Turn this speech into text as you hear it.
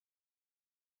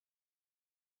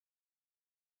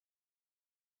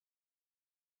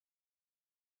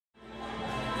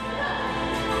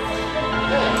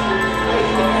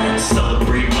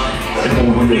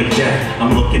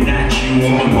I'm looking at you,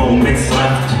 only moments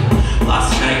left.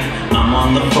 Last night, I'm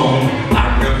on the phone.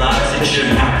 I realized that you're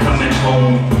not coming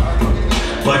home.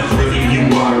 But really you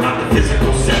are not the physical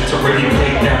sense. Already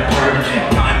played that part.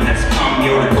 Time has come,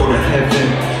 you're to go to heaven.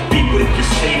 Be with your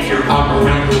Savior. I'm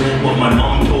remembering what my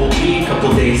mom told me a couple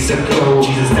days ago.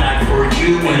 Jesus died for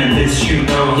you, and this you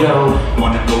know. Yo,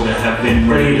 wanna go to heaven,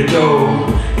 ready to go.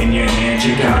 In your hands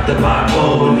you got the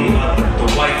Bible, and the other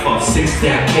the wife of 6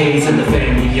 decades, and the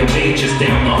family of ages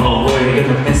down the hallway.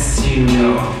 Gonna miss you.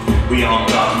 We all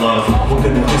got love. We're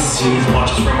gonna miss you. Watch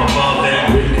us from above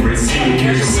and receive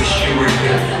tears. I wish you were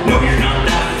here. No, you're not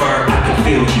that far. I can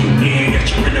feel you near. Yet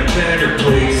you're in a better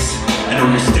place. I know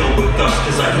you're still with us,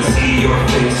 cause I can see your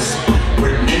face.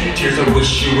 Written in tears, I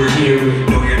wish you were here.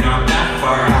 No, you're not that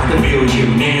far. I can feel you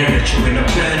near. That you're in a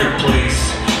better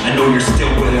place. I know you're still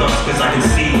with us, cause I can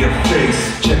see your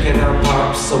face. Check it out,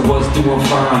 Pops, I was doing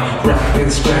fine. Rapping,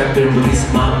 scrapping,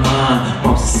 releasing my mind.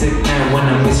 Mom's sick now when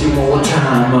I miss you all the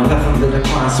time. I left a little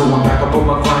climb, so I'm back up on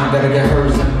my grind. Gotta get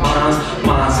hers and mine's.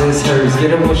 Mine's is hers.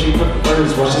 Get her what she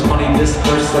prefers. Watch this money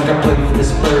disperse like I play for the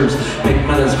Spurs. Make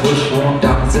mothers wish, want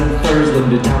diamonds and furs.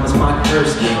 Limited time is my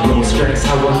curse. Little strength's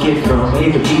how I get from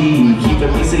A to B. Keep a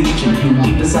piece of each of you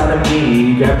deep inside of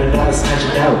me. Grab it out, snatch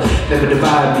it out. Never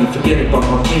divide me. Forget about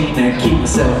my pain and keep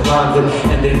myself lively.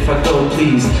 And if I go,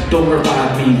 please don't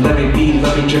revive me. Let me be,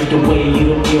 let me drift away.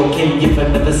 It'll be okay if I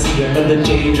never see another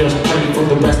day. Just pray for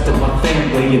the rest of my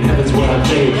family. In heaven's where I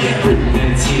lay. Written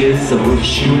in tears, I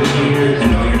wish you were here. I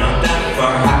know you're not that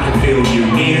far. I can feel you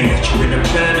near. That you're in a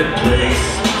better place.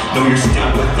 Know you're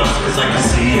still with us, cause I can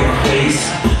see your face.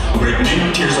 Written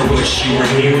in tears, I wish you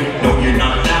were here. No, you're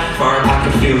not that far. I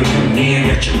can feel you near.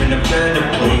 Yet you're in a better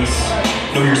place.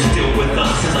 Know you're still with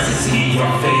us, cause I can see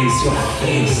your face. Your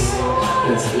face.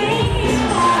 Let's make it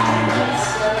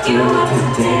last. Do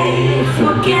it today.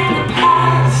 Forget the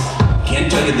past.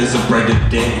 Can't tell you there's a brighter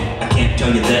day. I can't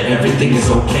tell you that everything is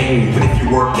okay. But if you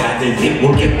work at it, it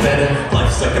will get better.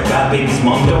 Life's like a bad baby's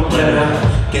mom, don't let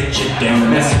her get you down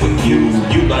and mess with you.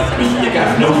 You like me, you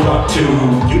got no luck too.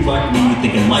 You like me,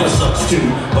 thinking life sucks too.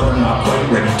 But I'm not quite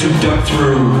ready to duck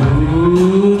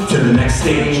through to the next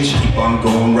stage. Keep on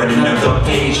going, write another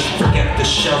page. Forget the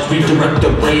shelf, redirect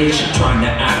the rage. Trying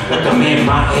to act like a man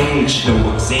my age. No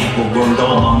example, learned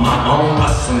all on my own.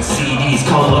 Hustling CDs,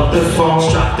 call up the phone.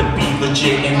 Strive to be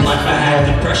legit in life. I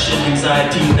had depression,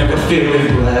 anxiety, never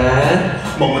feeling glad.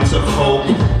 Moments of hope,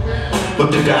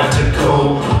 but the God to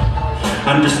cope.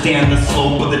 Understand the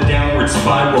slope of the downward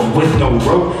spiral with no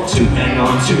rope to hang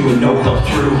on to and no help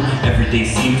through. Every day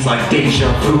seems like deja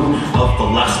vu of the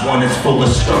last one is full of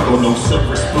struggle. No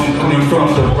silver spoon coming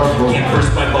from the rubble. Can't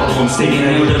burst my bubble, I'm staying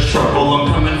out of trouble.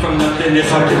 I'm coming from nothing, it's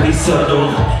hard to be subtle.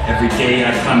 Every day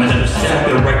I climb another step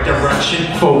in the right direction.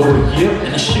 Forward, yep,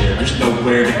 and I share, there's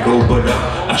nowhere to go but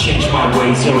up. I've changed my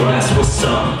ways, yo, that's what's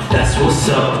up. That's what's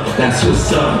up, that's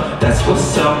what's up. That's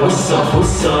what's up, what's up,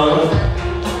 what's up.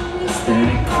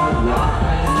 Thing called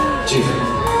life. Jesus.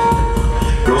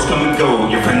 Girls come and go,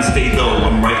 your friends stay though.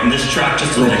 I'm writing this track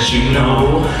just to let you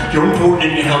know you're important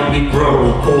and you help me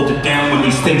grow. Hold it down when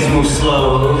these things move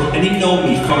slow. And you know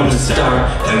me from the start.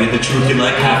 Tell you the truth, you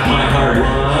like half my heart.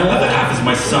 Other half is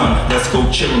my son. Let's go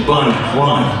chill and bun.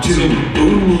 1, 2,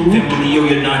 ooh. Family, yo,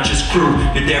 you're not just crew.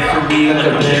 You're there for me like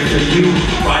I'm there for you.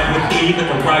 Ride with me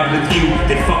like I ride with you.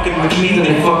 They fucking with me, then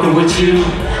they fucking with you.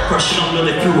 Crushing on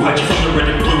the through. Hide you from the red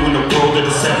and blue in the world of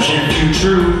deception. You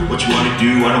true. What you wanna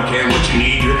do, I don't care what you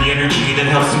need. You're the energy that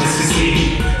helps me to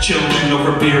succeed. Chillin'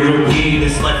 over beer and weed.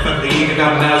 This life I lead, I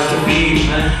got mouths to feed.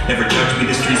 Never judge me,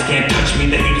 the streets can't touch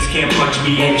me. The haters can't punch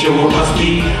me, angel or must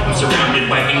be. I'm surrounded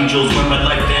by angels when my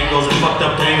life dangles. And fucked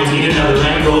up tangles need another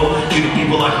angle. You the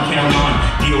people I can count on.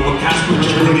 Deal with Casper,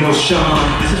 just really no Sean.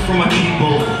 This is for my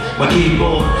people, my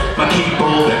people, my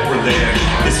people that were there.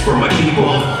 This is for my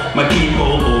people, my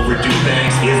people. Overdue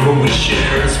thanks is what we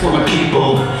share. This is for my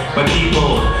people, my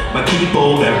people, my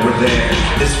people that were there.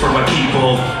 This is for my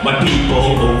people, my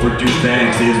people. Overdue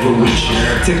thanks is what we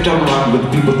share. Ticked around with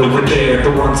the people that were there,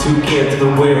 the ones who cared to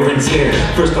the wear and tear.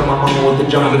 First on my mama with the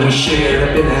job that we shared.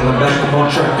 I've been hella back, I'm on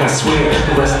track, I swear.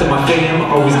 The rest of my fam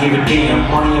always gave a damn.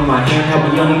 Money in my hand, help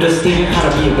me understand how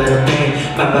to be a better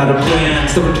man, not better plan.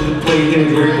 Stepping to the plate,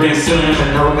 getting great grandson.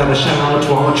 And now I gotta shout out to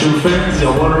all my true friends.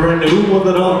 Y'all wanna renew? Well,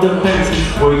 it all depends.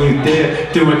 Were you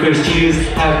there during curse years?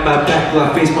 Have my back while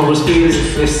I face my worst fears?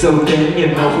 If so, then you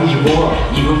know who you are.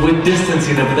 Even with distance,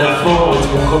 you're never that far. It's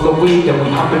one call away, then we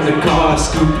hop in the car,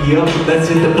 scoop you up, and let's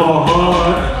hit the ball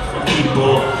hard. My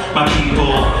people, my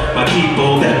people, my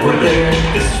people that were there.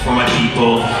 This is for my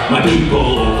people. My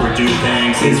people overdo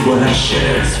things is what I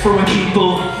share. This is for my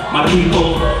people. My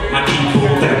people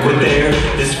that were there.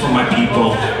 This is for my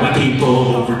people. My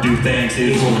people overdo things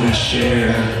is what I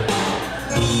share.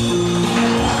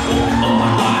 All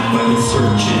my life I've been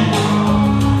searching.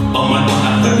 All my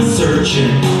life I've been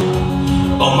searching.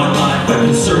 All my life I've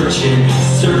been searching,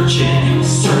 searching,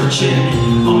 searching.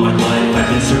 All my life I've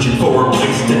been searching for a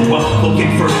place to dwell,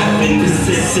 looking for heaven, cause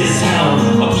this is hell.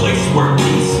 A place where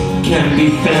peace can be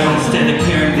found. Instead of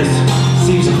caring, this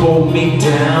seems to hold me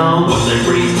down. Was I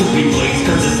raised to be blazed,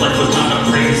 cause this life was not a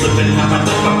praise. Living how my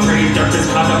life I praise, darkness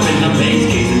caught up in the maze.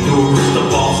 Gazing through a crystal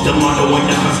ball, still modeling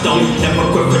at my stone. Never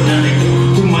quit fanatic,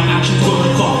 through my actions will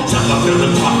it fall.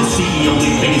 Self-fulfilling prophecy, only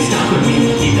thing stopping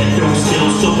me. He that don't still,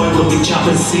 so I will be chop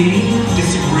and see.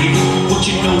 Disagree, what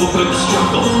you know about the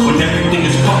struggle. When everything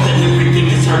is caught and everything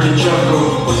is hard to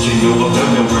juggle. What you know about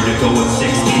nowhere to go at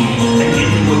 16. And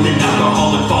dealing with an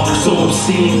alcoholic father so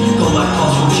obscene. Collect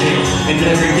calls from jail, and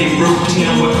everything routine.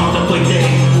 I would contemplate day,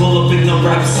 pull up in the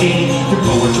rap scene. Through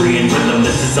poetry and rhythm,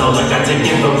 this is all I got to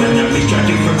give them. Enemies try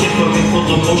to forgive them, and full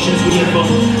emotions we give them.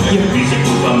 Your music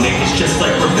move I make is just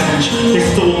like revenge. They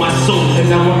stole my soul, and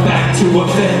now I'm back to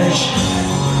avenge.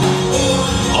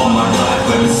 All my life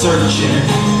I've been searching.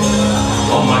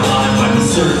 All my life I've been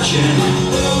searching.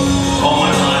 All my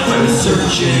life I've been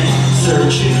searching,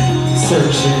 searching,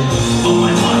 searching. All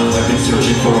my life I've been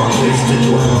searching for a place to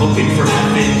dwell, looking for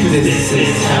heaven, cause this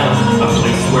is hell. A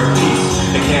place where peace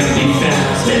can be found.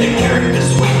 Instead of carrying this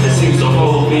weight that seems to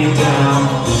hold me down.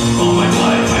 All my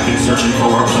life I've been searching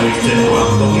for a place to dwell,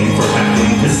 looking for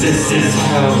heaven, cause this is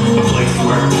hell. A place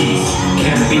where peace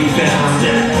can be found.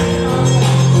 Instead of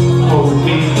hold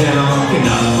me down.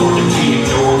 Cannot afford to be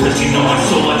ignored, cause you know my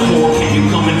soul like poor. Can you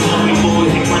come and tell me, boy,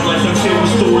 take my life until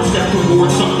restored. Step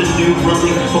towards something new,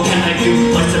 running. What can I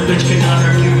do? Life's a bitch, cannot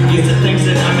argue. It's the things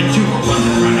that I'm into.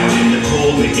 Running around out in the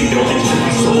cold, making buildings to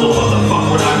be sold. Motherfuck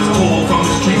what I was told, from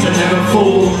the streets I never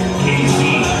fold. Can you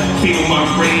see? Feel my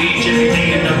rage. Every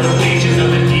day another page,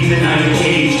 another demon I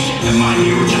engage. Am I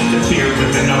here or just a fear?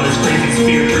 Living on this crazy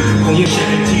sphere. When you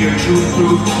shed a tear, truth,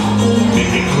 proof.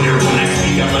 Make it clear when I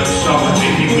speak, I love strong.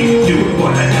 Maybe we can do it,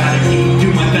 but I gotta keep.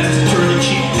 Do my best to turn the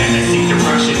cheek, and I seek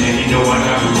direction. And you know I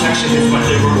got protection. It's my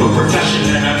lyrical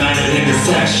profession, and I'm at an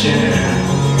intersection.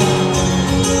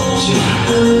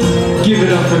 Give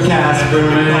it up for Casper,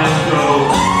 man. All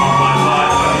my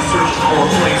life I've been searching for a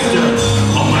place to.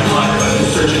 All my life I've been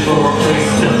searching for a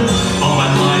place to. All my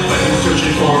life I've been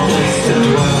searching for a place to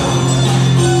dwell.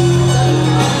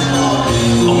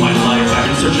 All my life I've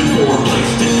been searching for a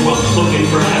place to dwell, looking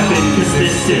for heaven, cause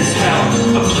this is hell.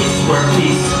 A place where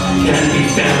peace can be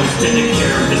found. Instead of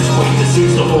carrying this weight that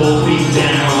seems to hold me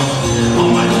down. All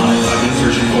my life I've been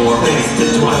searching for a place to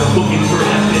dwell, looking for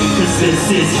heaven, cause this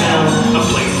is hell. A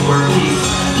place where peace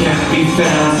can be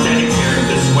found. Instead of carrying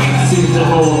this weight that seems to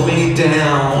hold me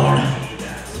down.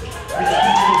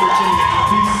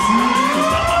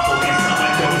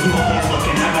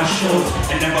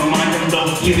 And never mind them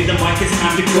though, give me the mic, it's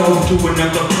time to go to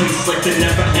another place like the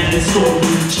never-ending story.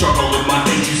 Struggle in my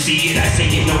face, you see it, I say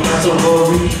it, no, that's a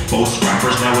worry. Most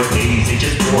rappers nowadays, they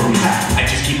just bore me. I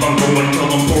just keep on going till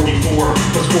I'm 44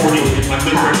 plus 40. If my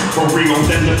lyrics for real,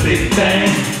 then the Big Bang.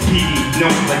 PD, no,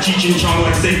 like Cheech and Chong,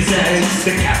 like zigzags.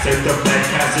 The cats are the bad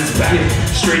cats is back.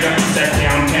 Straight up, that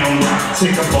downtown rap.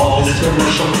 Take a ball, this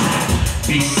commercial.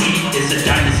 BC is a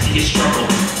dynasty of struggle.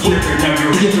 Here, now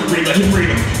you're history like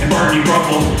freedom and Barney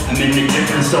Rubble. I'm in a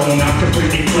different zone, I'm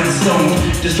completely Flintstone.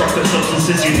 Destructive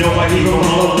substances, you know I leave them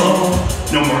all alone.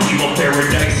 No more evil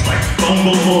paradise like boom,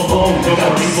 boom, boom, boom. No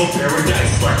more evil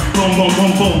paradise like boom, boom,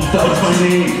 boom, boom. What's my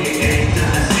name? A to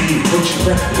the Z.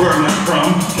 Where am I from?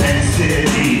 Penn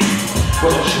City.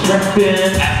 What you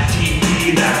reppin'?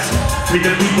 FTP, that's free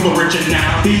the people original.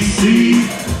 BC.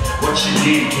 What you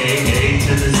need? K-A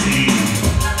to the Z.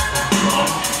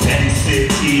 Penn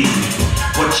City.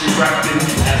 What you reppin'?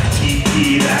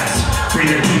 FTP, that's free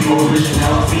the people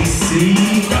original. BC.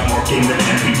 Got more game than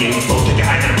NBA. Both a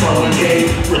guy and a ball and game.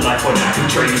 Real life when I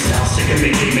portray your style. Sick of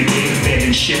me, game,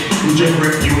 abandoned shit. Who just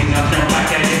ripped you enough, now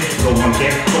back at it. Go on,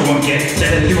 get.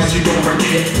 Said it news, you don't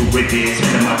forget who it is.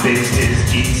 None of my business.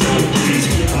 Geek, so please.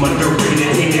 I'm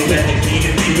underrated, hated,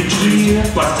 dedicated, favorite tree.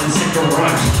 Bustin' sicker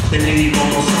rhymes than any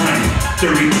vocal sign.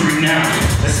 33 now,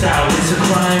 the style is a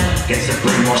crime. Gets a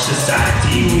brainwashed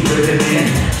society we live in.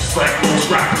 Just like most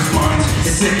rappers' minds,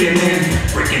 it's sickening.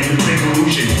 Breaking the big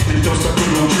illusion, and dose up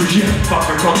little intrusion.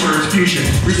 Popular culture is fusion,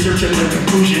 research and the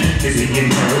conclusion. Is the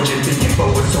intelligent, the info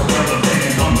is so relevant.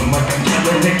 And on the mic I'm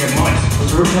telling it, and minds was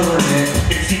repellent it.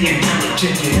 It's the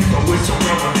intelligent, the info is so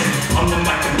relevant. On the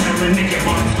mic I'm telling it, and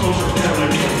minds closer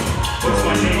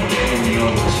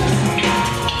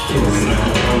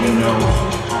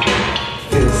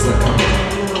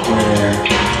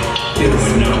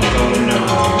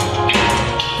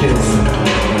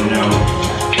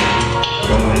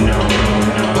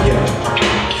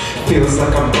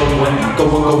like I'm going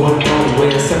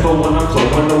nowhere. Simple when I'm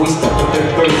flowing, always stuck up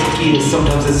at first gear.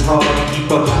 Sometimes it's hard to keep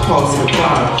up positive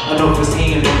vibe. I know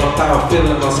firsthand about how I'm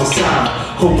feeling lost inside.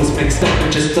 Hope is mixed up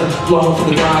and just along for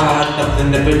the ride.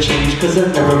 Nothing ever changed, cause I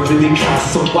never really tried.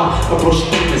 So I approach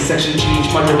the intersection, change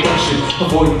my direction.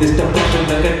 Avoid this depression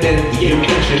like a deadly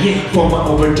infection. For my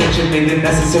own protection, made the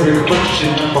necessary correction.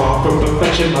 I'm far from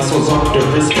perfection, my soul's under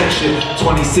inspection.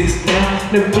 26 now,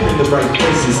 never been in the right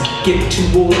places. Getting too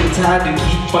old and tired to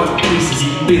keep fighting pieces.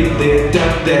 Been there,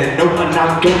 done that, no I'm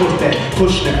not going back.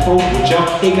 Pushing it forward, y'all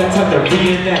ain't got time to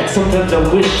reenact. Sometimes I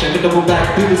wish I could go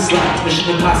back through the slides.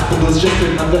 Mission impossible is just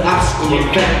another obstacle in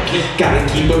fact. Gotta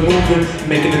keep it moving,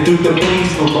 making it through the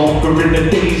maze. No longer in the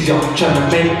days, y'all trying to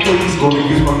make plays. Gonna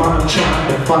use my mind,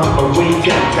 trying to find my way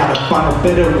out. Gotta find a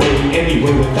better way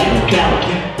anyway, without a doubt.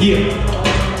 Yeah.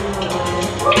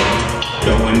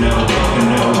 Going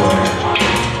nowhere.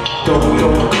 Going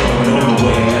nowhere. Going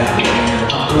nowhere.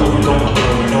 Going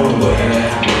nowhere.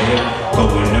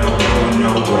 Going nowhere.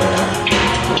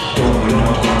 Going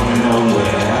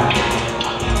nowhere.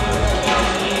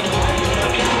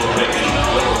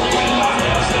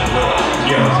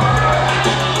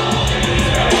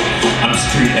 I'm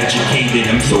street educated,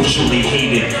 I'm socially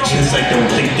hated, since I don't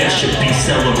think that should be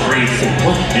celebrated.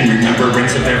 In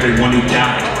remembrance of everyone who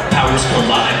died, powers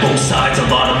collide, both sides, a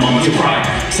lot of moms cry,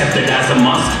 accepted as a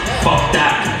must, fuck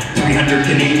that. 300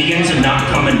 Canadians are not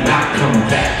coming back,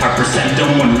 I present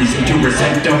them, one reason to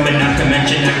resent them, and not to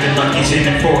mention acting like he's in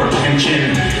it for a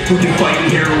pension. Who can fight in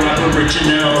here,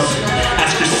 aboriginals?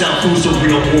 Ask yourself who's the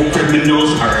real war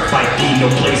criminals. RFID, no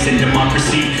place in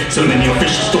democracy. So many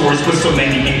official stories with so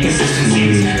many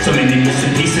inconsistencies. So many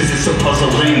missing pieces, it's so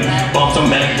puzzling. Bombs on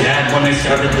Baghdad when I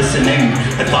started listening.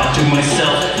 I thought to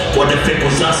myself, what if it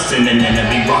was us and an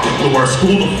enemy rocket blew our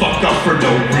school the fuck up for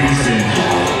no reason?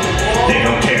 They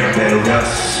don't care about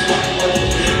us.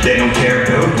 They don't care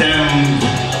about them.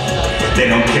 They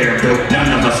don't care about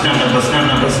none of us, none of us, none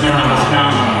of us, none of us,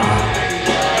 none.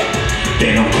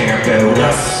 They don't care about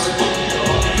us.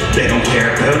 They don't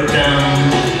care about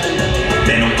them.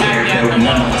 They don't care about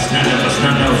none of us, none of us,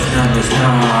 none of us, none of us,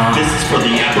 none. This is for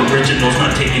the aboriginals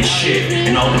not taking shit,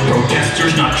 and all the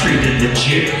protesters not treated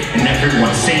legit, and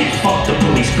everyone saying fuck the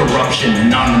police corruption.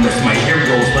 Anonymous, my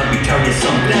heroes, let me tell you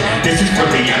something. This is for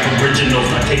the aboriginals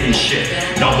not taking shit,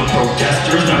 and all the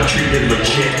protesters not treated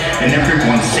legit, and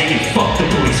everyone saying fuck the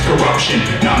police corruption.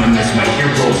 Anonymous, my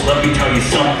heroes, let me tell you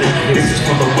something. This is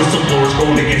for the whistleblowers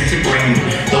going against the grain,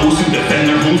 those who defend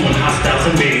their homes when hostiles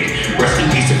invade. Rest in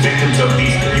peace, the victims of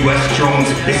these US drones.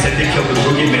 They said they killed the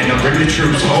boogeyman, now bring the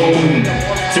troops home.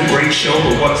 It's a great show,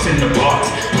 but what's in the box?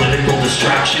 Political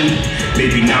distraction?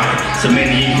 Maybe not. So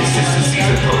many inconsistencies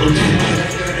of politics,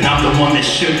 and I'm the one that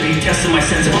should be testing my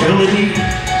sensibility.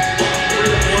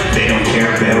 They don't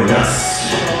care about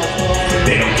us.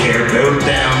 They don't care about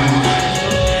them.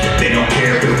 They don't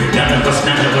care about none of us,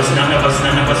 none of us, none of us,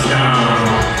 none of us, none.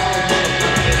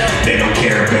 They don't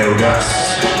care about us.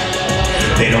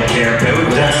 They don't care about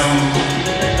them.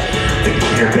 They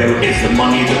care about is the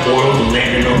money, the oil, the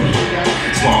land, and all.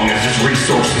 As long as there's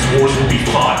resources, wars will be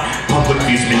fought. Public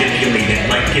views manipulated,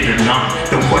 like it or not.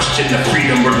 Don't question the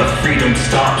freedom or the freedom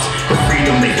stops. The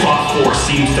freedom they fought for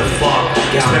seems to flop,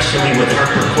 especially with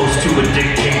Harper close to a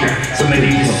dictator. So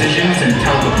many decisions and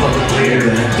tell the public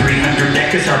later. 300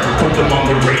 decades, Harper put them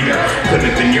on the radar. Could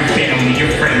have been your family,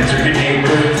 your friends, or your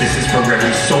neighbor. This is for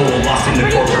every soul lost in the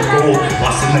corporate goal,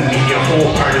 lost in the media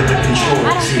whole part of the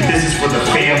control. This is for the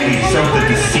families of the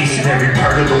deceased in every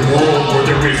part of the world where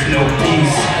there is no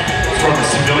peace. For the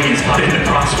civilians caught in the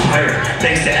crossfire.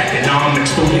 Thanks to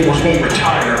economics, the wars won't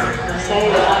retire. Say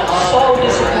that I'm so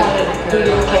disappointed in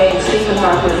the UK and Stephen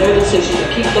Harper and their decision to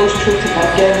keep those troops in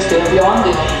Afghanistan beyond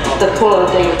the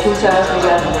pull-out date of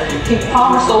 2011. He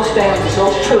promised those families,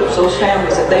 those troops, those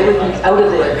families that they would be out of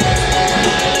there.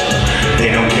 They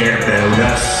don't care about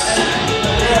us.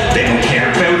 They don't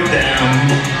care about them.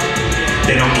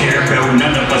 They don't care about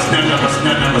none of us, none of us,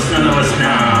 none of us, none of us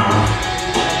now.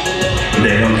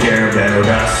 They don't care about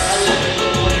us.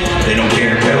 They don't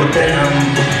care about them.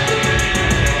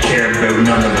 Care about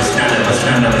none of us, none of us,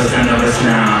 none of us, none of us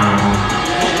now.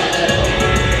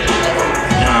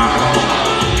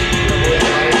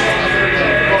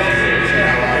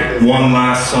 No. One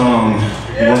last song.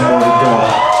 One more to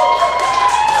go.